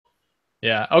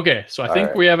Yeah. Okay. So I All think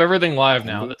right. we have everything live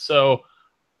now. Andy. So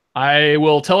I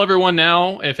will tell everyone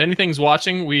now, if anything's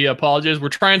watching, we apologize. We're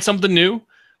trying something new.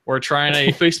 We're trying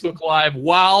a Facebook Live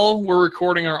while we're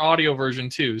recording our audio version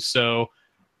too. So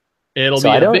it'll So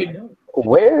be I a don't. big.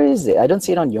 Where is it? I don't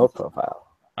see it on your profile.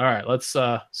 All right. Let's.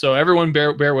 So everyone,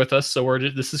 bear with us. So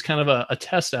this is kind of a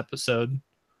test episode.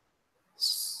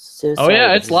 So Oh sorry, yeah,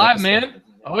 but it's this is live, episode. man.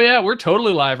 Oh yeah, we're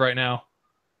totally live right now.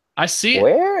 I see it.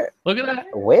 Where? Look at that.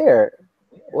 Where?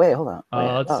 Wait, hold on.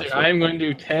 Where? Let's Oh see. I shit. am going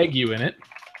to tag you in it.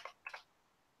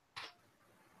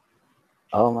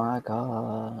 Oh my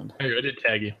god. There you go. I did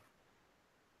tag you.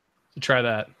 So try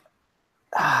that.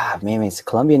 Man, is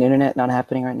Colombian internet not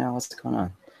happening right now? What's going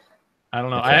on? I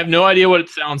don't know. I Okay. have no idea what it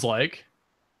sounds like.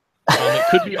 It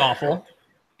could be awful.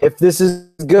 If this is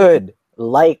good,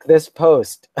 like this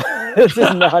post. This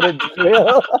is not a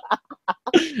drill.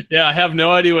 Yeah, I have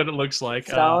no idea what it looks like.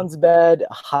 Sounds bad.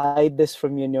 Hide this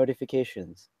from your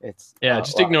notifications. It's Yeah,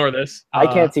 just well, ignore this. I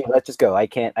can't see. Let's just go. I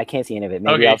can't see any of it.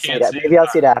 Maybe Okay, I'll you see can't it. see it. Maybe I'll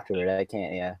see it afterward. I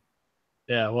can't. Yeah.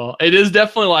 Yeah, well, it is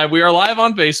definitely live. We are live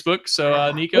on Facebook.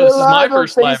 So, Nico, We're this is my live on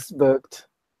first live. Facebook.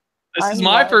 This is I'm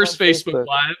my live on first Facebook Facebook.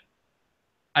 Live.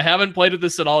 I haven't played with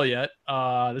this at all yet.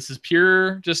 This is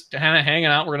pure just kind of hanging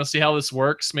out. We're going to see how this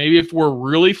works. Maybe if we're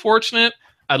really fortunate,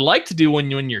 I'd like to do when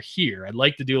you're here. I'd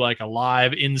like to do like a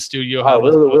live in studio. Oh, Have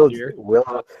us both here. we'll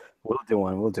do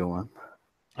one. We'll do one.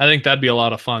 I think that'd be a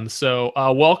lot of fun. So,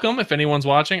 welcome if anyone's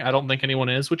watching. I don't think anyone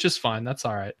is, which is fine. That's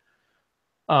all right.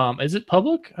 Is it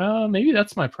public? Maybe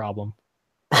that's my problem.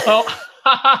 Oh,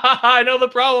 I know the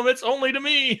problem. It's only to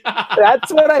me.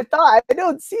 That's what I thought. I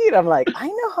don't see it. I'm like, I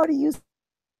know how to use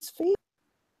Facebook.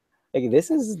 Like this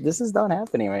is not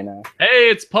happening right now. Hey,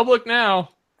 it's public now.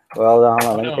 Well, hold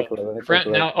on. Let me No. take a look. Let me take a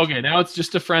look. Now, okay, now it's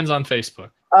just to friends on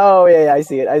Facebook. Oh yeah, I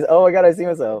see it. Oh my god, I see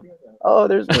myself. Oh,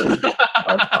 there's me.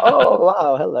 Oh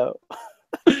wow, hello.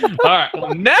 All right,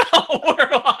 well now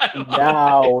we're live.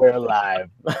 Now we're live.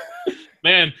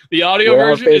 Man, the audio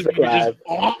We're on version is Facebook just Live.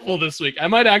 awful this week. I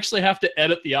might actually have to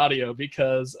edit the audio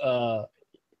because, because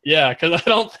I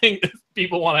don't think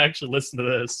people want to actually listen to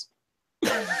this.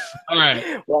 All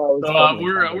right. Well, So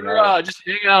we're just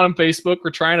hanging out on Facebook. We're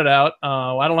trying it out.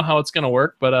 I don't know how it's gonna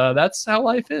work, but that's how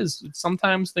life is.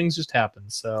 Sometimes things just happen.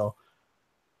 So,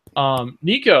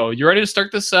 Nico, you ready to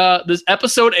start this this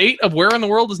episode 8 of Where in the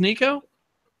World is Nico?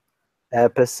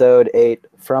 Episode 8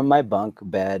 from my bunk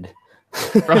bed.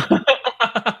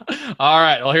 All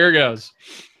right. Well, here it goes.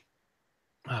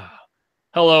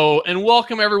 Hello and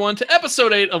welcome everyone to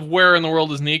episode 8 of Where in the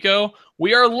World is Nico.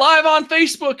 We are live on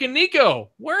Facebook, and Nico,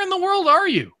 where in the world are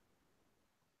you?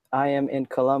 I am in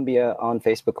Colombia on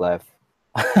Facebook Live.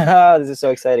 This is so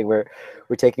exciting. We're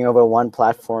taking over one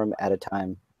platform at a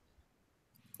time.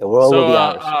 The world will be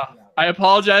ours. I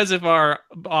apologize if our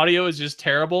audio is just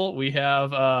terrible. We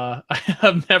have I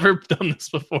have never done this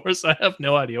before, so I have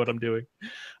no idea what I'm doing.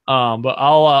 But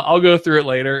I'll go through it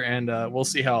later, and we'll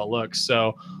see how it looks.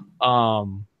 So,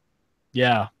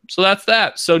 yeah. So that's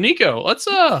that. So Nico, let's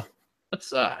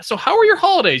so how are your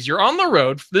holidays? You're on the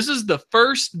road. This is the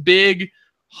first big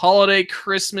holiday,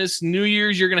 Christmas, New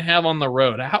Year's you're gonna have on the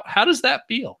road. How does that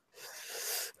feel?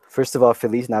 First of all,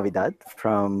 Feliz Navidad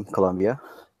from Colombia.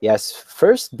 Yes,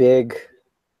 first big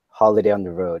holiday on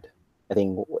the road. I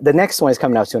think the next one is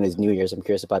coming out soon is New Year's. I'm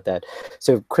curious about that.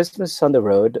 So Christmas on the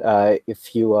road,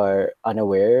 if you are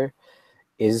unaware,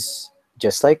 is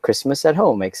just like Christmas at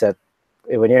home, except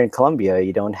when you're in Colombia,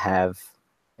 you don't have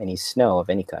any snow of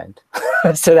any kind.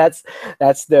 So that's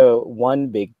the one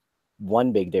big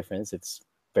difference. It's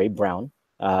very brown.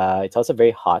 It's also very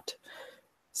hot.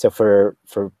 So for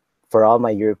all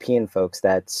my European folks,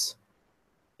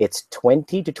 it's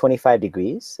 20 to 25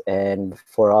 degrees, and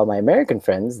for all my American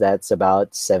friends, that's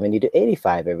about 70 to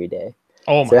 85 every day.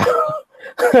 Oh my!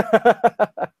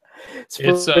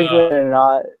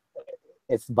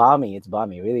 It's balmy. It's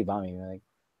balmy, really balmy. Like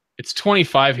it's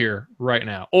 25 here right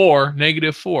now, or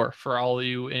 -4 for all of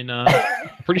you in.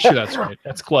 Pretty sure that's right.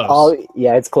 That's close.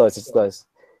 Yeah, it's close. It's close.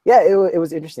 Yeah, it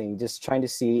was interesting just trying to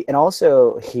see, and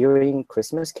also hearing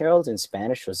Christmas carols in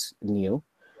Spanish was new.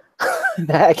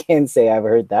 I can't say I've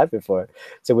heard that before.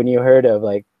 So when you heard of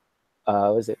like,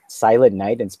 was it Silent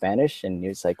Night in Spanish, and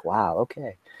you're just like, wow,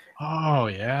 okay. Oh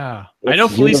yeah, I know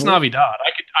Feliz Navidad.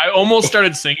 I almost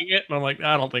started singing it, and I'm like,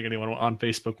 I don't think anyone on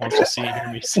Facebook wants to hear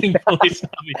me sing Feliz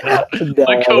Navidad.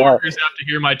 My coworkers have to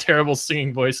hear my terrible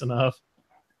singing voice enough.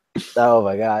 Oh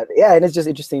my god, yeah, and it's just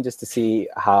interesting just to see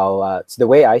how. So the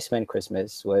way I spent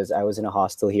Christmas was I was in a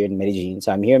hostel here in Medellin.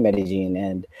 So I'm here in Medellin,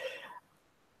 and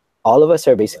all of us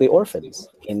are basically orphans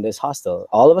in this hostel.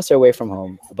 All of us are away from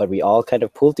home, but we all kind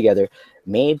of pulled together,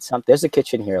 made some. There's a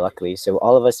kitchen here, luckily, so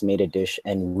all of us made a dish,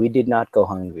 and we did not go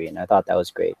hungry, and I thought that was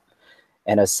great.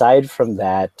 And aside from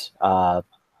that,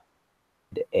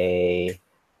 a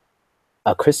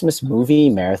a Christmas movie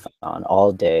marathon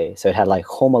all day. So it had like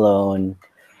Home Alone.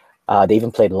 They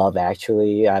even played Love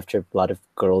Actually after a lot of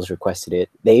girls requested it.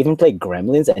 They even played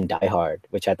Gremlins and Die Hard,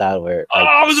 which I thought were Oh, like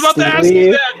I was about to ask you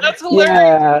sleep. that. That's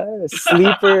hilarious. Yeah,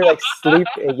 sleeper like sleep.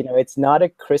 You know, it's not a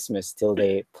Christmas till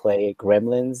they play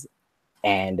Gremlins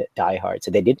and Die Hard. So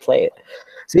they did play it.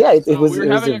 So yeah, it So was we were it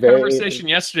was having a a very conversation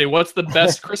yesterday. What's the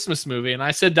best Christmas movie? And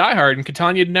I said Die Hard, and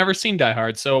Katanya had never seen Die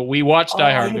Hard, so we watched oh,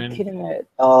 Die are Hard, you and kidding me?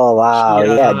 Oh wow,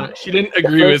 yeah. she didn't The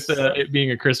agree with first it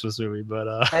being a Christmas movie, but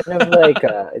kind of like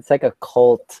it's like a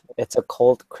cult. It's a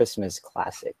cult Christmas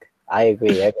classic. I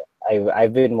agree.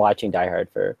 I've been watching Die Hard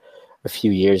for a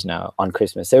few years now on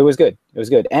Christmas, so it was good. It was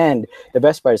good. And the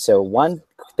best part, so one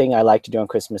thing I like to do on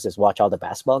Christmas is watch all the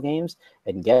basketball games.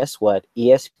 And guess what?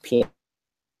 ESPN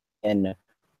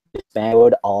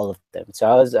disbanded all of them. So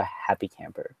I was a happy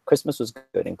camper. Christmas was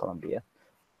good in Colombia.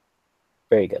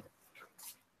 Very good.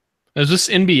 is this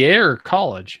NBA or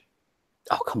college?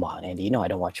 Oh come on, Andy! You know I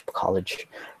don't watch college.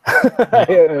 Well,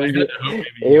 it I was had the to hope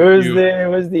maybe it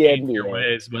was the changed your NBA.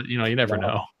 ways, but you never No,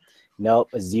 know. no,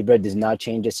 a zebra does not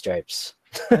change its stripes.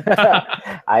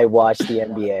 I watched the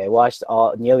NBA. I watched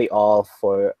nearly all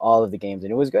for all of the games,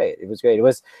 and it was great. It was great. It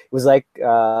was like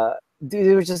dude,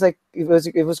 it was just like it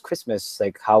was Christmas,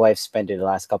 like how I've spent it the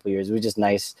last couple of years. It was just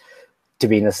nice to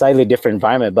be in a slightly different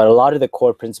environment, but a lot of the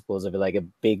core principles of it, like a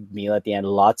big meal at the end,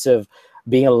 lots of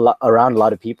being around a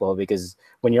lot of people, because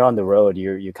when you're on the road,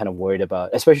 you're kind of worried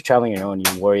about, especially traveling your own,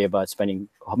 you worry about spending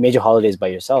major holidays by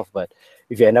yourself. But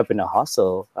if you end up in a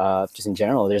hostel, just in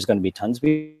general, there's going to be tons of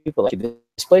people. Like,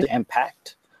 this place is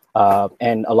packed.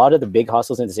 And a lot of the big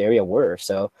hostels in this area were.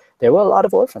 So there were a lot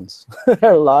of orphans. There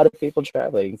are a lot of people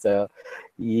traveling. So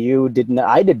you did not,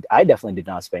 I definitely did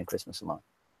not spend Christmas alone.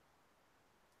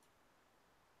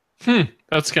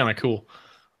 That's kind of cool.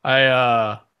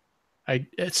 I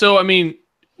so I mean,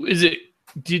 is it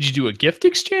did you do a gift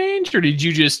exchange, or did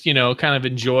you just, kind of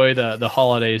enjoy the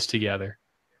holidays together?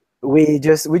 We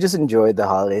just enjoyed the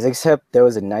holidays, except there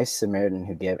was a nice Samaritan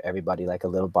who gave everybody like a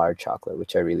little bar of chocolate,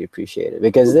 which I really appreciated,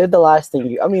 because they're the last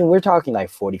thing I mean, we're talking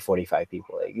like 40-45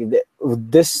 people. Like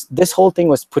this whole thing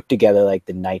was put together like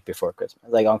the night before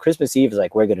Christmas. Like on Christmas Eve, it's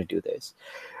like we're gonna do this.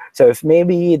 So if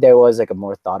maybe there was like a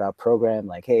more thought out program,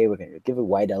 like, hey, we're gonna give it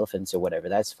white elephants or whatever,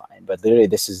 that's fine. But literally,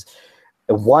 this is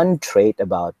one trait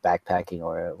about backpacking,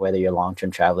 or whether you're long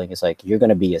term traveling, is like you're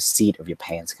gonna be a seat of your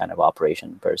pants kind of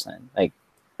operation person. Like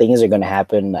things are gonna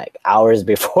happen like hours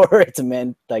before it's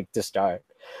meant like to start.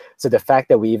 So the fact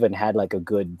that we even had like a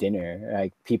good dinner,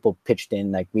 like people pitched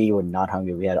in, like we were not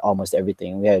hungry. We had almost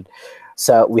everything. We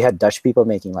had Dutch people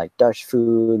making like Dutch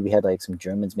food. We had like some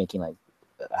Germans making like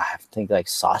I think like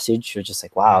sausage. Or just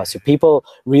like wow. So people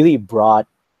really brought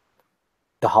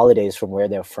the holidays from where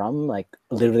they're from, like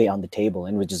literally on the table,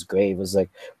 and which is great. It was like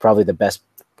probably the best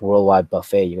worldwide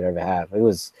buffet you could ever have. It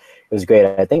was great.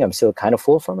 I think I'm still kind of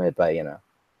full from it, but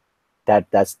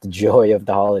that's the joy of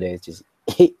the holidays. Just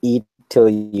eat till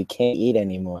you can't eat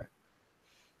anymore.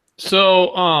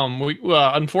 So, we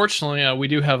unfortunately, we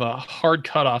do have a hard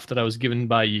cutoff that I was given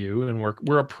by you, and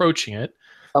we're approaching it.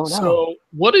 Oh no. So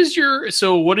what is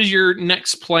your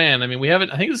next plan? I mean, we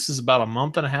haven't. I think this is about a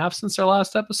month and a half since our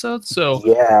last episode. So, what do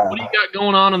you Yeah. got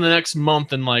going on in the next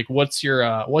month? And like, what's your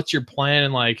plan?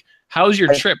 And like, how's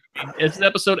your I, trip? I mean, it's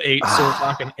episode 8, so we're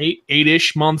talking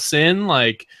eight-ish months in.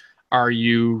 Like, are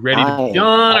you ready to be nine.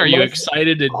 done? Are you Almost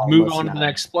excited to move almost on to the nine.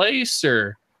 next place?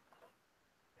 Or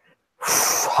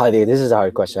Hadi, this is a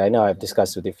hard question. I know I've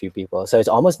discussed with a few people. So it's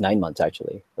almost 9 months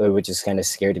actually, which is kind of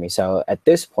scared me. So at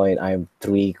this point, I'm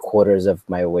three-quarters of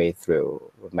my way through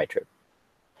with my trip.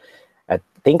 I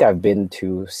think I've been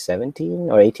to 17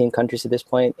 or 18 countries at this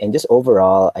point, and just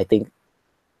overall, I think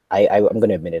I'm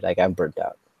gonna admit it. Like I'm burnt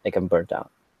out. Like I'm burnt out.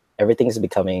 Everything is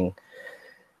becoming.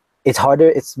 It's harder.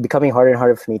 It's becoming harder and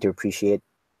harder for me to appreciate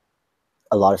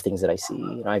a lot of things that I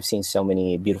see. I've seen so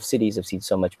many beautiful cities. I've seen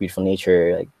so much beautiful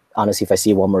nature. Like honestly, if I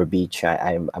see one more beach,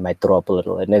 I might throw up a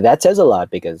little, and that says a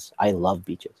lot because I love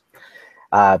beaches.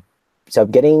 Uh, so I'm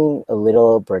getting a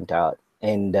little burnt out,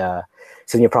 and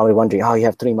so you're probably wondering, oh, you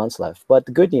have 3 months left. But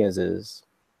the good news is,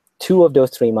 2 of those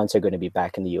 3 months are going to be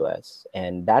back in the U.S.,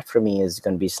 and that for me is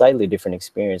going to be a slightly different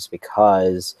experience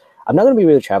because I'm not going to be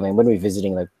really traveling. I'm going to be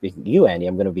visiting like you, Andy.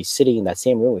 I'm going to be sitting in that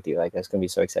same room with you. Like that's going to be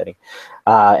so exciting,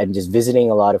 and just visiting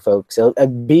a lot of folks. So,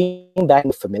 being back in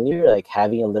the familiar, like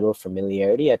having a little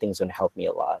familiarity, I think is going to help me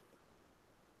a lot.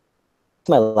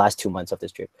 my last 2 months of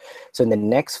this trip. So in the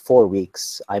next 4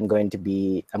 weeks, I'm going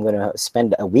to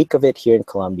spend a week of it here in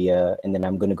Colombia, and then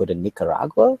I'm going to go to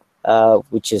Nicaragua,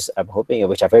 which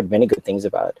I've heard many good things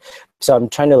about. So I'm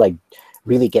trying to like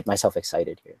really get myself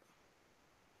excited here.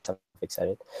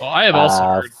 Excited. Well, I have also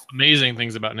heard amazing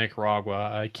things about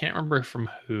Nicaragua. I can't remember from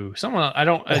who. Someone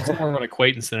it's more of an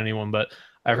acquaintance than anyone, but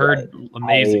I've heard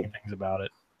amazing things about it.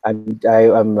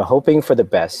 I'm hoping for the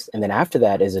best, and then after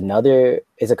that is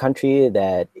a country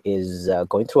that is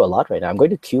going through a lot right now. I'm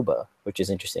going to Cuba, which is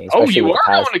interesting. Oh, you are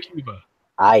going to Cuba?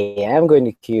 I am going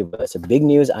to Cuba. So big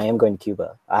news. I am going to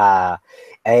Cuba,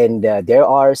 and there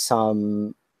are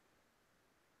some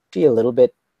a little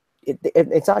bit.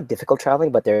 It's not difficult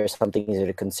traveling, but there are some things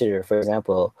to consider. For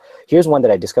example, here's one that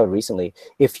I discovered recently.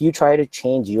 If you try to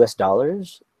change US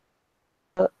dollars,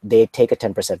 they take a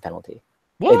 10% penalty.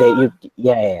 What?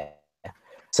 Yeah.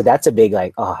 So that's a big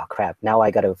like, oh crap. Now I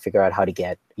got to figure out how to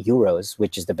get euros,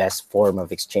 which is the best form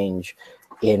of exchange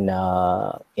in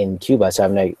Cuba. So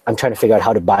I'm trying to figure out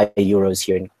how to buy euros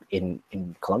here in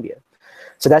Colombia.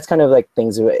 So that's kind of like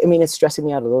things. I mean, it's stressing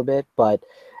me out a little bit, but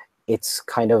it's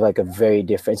kind of like a very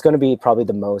different. It's going to be probably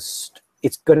the most.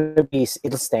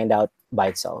 It'll stand out by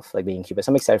itself, like being Cuba.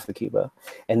 So I'm excited for Cuba,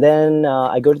 and then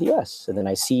I go to the US, and then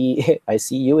I see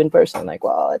you in person. Like,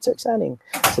 wow, that's so exciting.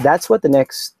 So that's what the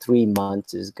next 3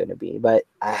 months is going to be. But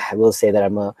I will say that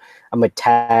I'm a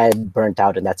tad burnt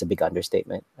out, and that's a big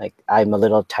understatement. Like, I'm a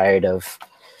little tired of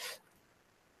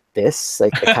this.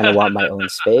 Like, I kind of want my own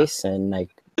space, and like,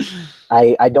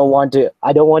 I don't want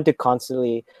to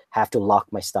constantly have to lock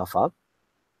my stuff up.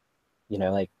 You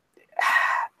know, like.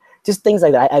 Just things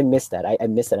like that. I miss that. I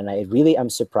miss that. And I'm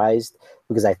surprised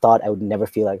because I thought I would never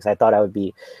feel like this. I thought I would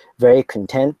be very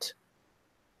content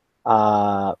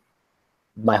my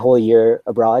whole year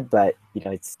abroad, but you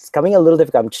know, it's coming a little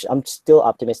difficult. I'm still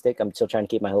optimistic. I'm still trying to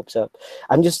keep my hopes up.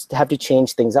 I'm just have to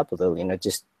change things up a little, you know,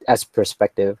 just as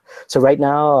perspective. So right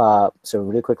now, so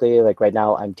really quickly, like right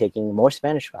now I'm taking more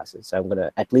Spanish classes. So I'm going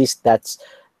to, at least that's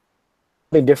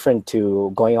bit different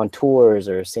to going on tours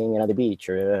or sitting on the beach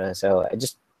or so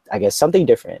I guess something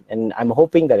different, and I'm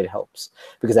hoping that it helps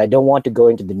because I don't want to go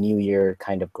into the new year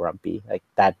kind of grumpy. Like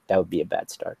that would be a bad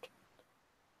start.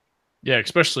 Yeah,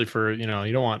 especially for, you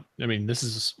don't want, I mean, this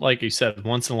is like you said,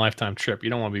 once in a lifetime trip. You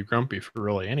don't want to be grumpy for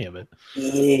really any of it.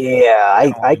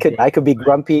 Yeah, I could be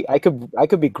grumpy. I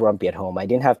could be grumpy at home. I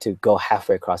didn't have to go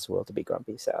halfway across the world to be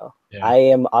grumpy. So yeah. I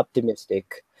am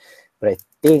optimistic, but I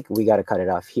think we got to cut it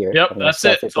off here. Yep, that's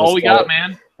it. That's all we got,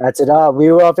 man. That's it.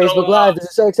 We were on Facebook Live. This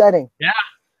is so exciting. Yeah.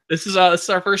 This is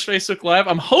our first Facebook Live.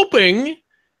 I'm hoping,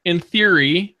 in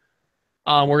theory,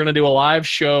 we're going to do a live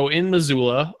show in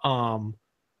Missoula.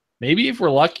 Maybe if we're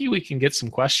lucky, we can get some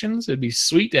questions. It'd be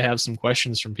sweet to have some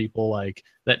questions from people like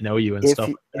that know you and stuff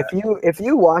like that. If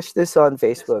you watch this on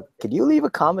Facebook, could you leave a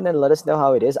comment and let us know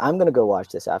how it is? I'm going to go watch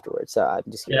this afterwards. So I'm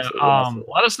just curious. Yeah,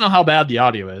 let us know how bad the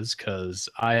audio is because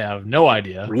I have no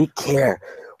idea. We care.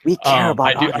 We care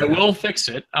about audio. I will fix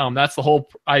it. That's the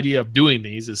whole idea of doing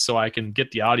these is so I can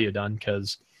get the audio done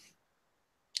because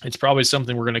it's probably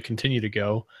something we're going to continue to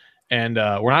go. And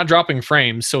we're not dropping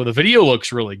frames, so the video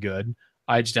looks really good.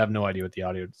 I just have no idea what the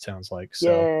audio sounds like.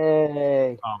 So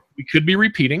yay. We could be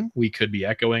repeating. We could be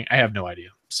echoing. I have no idea.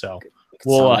 So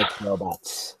we'll like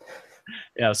robots.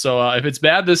 Yeah, so if it's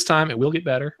bad this time, it will get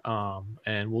better.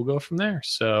 And we'll go from there.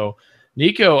 So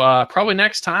Nico, probably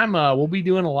next time we'll be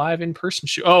doing a live in-person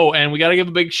show. Oh, and we got to give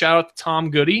a big shout out to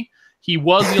Tom Goody. He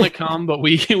was going to come, but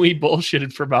we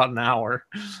bullshitted for about an hour,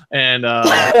 and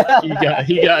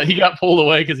he got pulled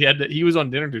away because he was on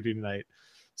dinner duty tonight.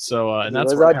 So and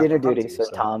that's he was on dinner duty. So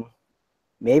Tom,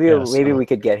 maybe we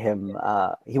could get him.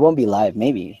 He won't be live.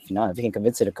 Maybe if not, if we can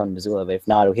convince him to come to Missoula. But if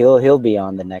not, he'll be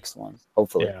on the next one.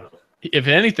 Hopefully. Yeah. If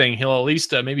anything, he'll at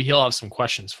least maybe he'll have some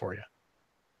questions for you.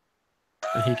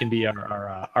 And he can be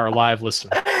our live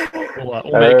listener. We'll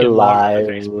make him live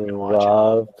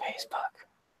Facebook.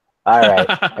 All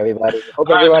right, everybody.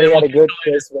 Hope everybody had a good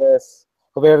Christmas.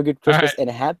 Hope you have a good Christmas and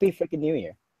a happy freaking New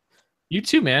Year. You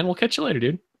too, man. We'll catch you later,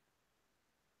 dude.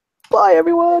 Bye,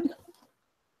 everyone.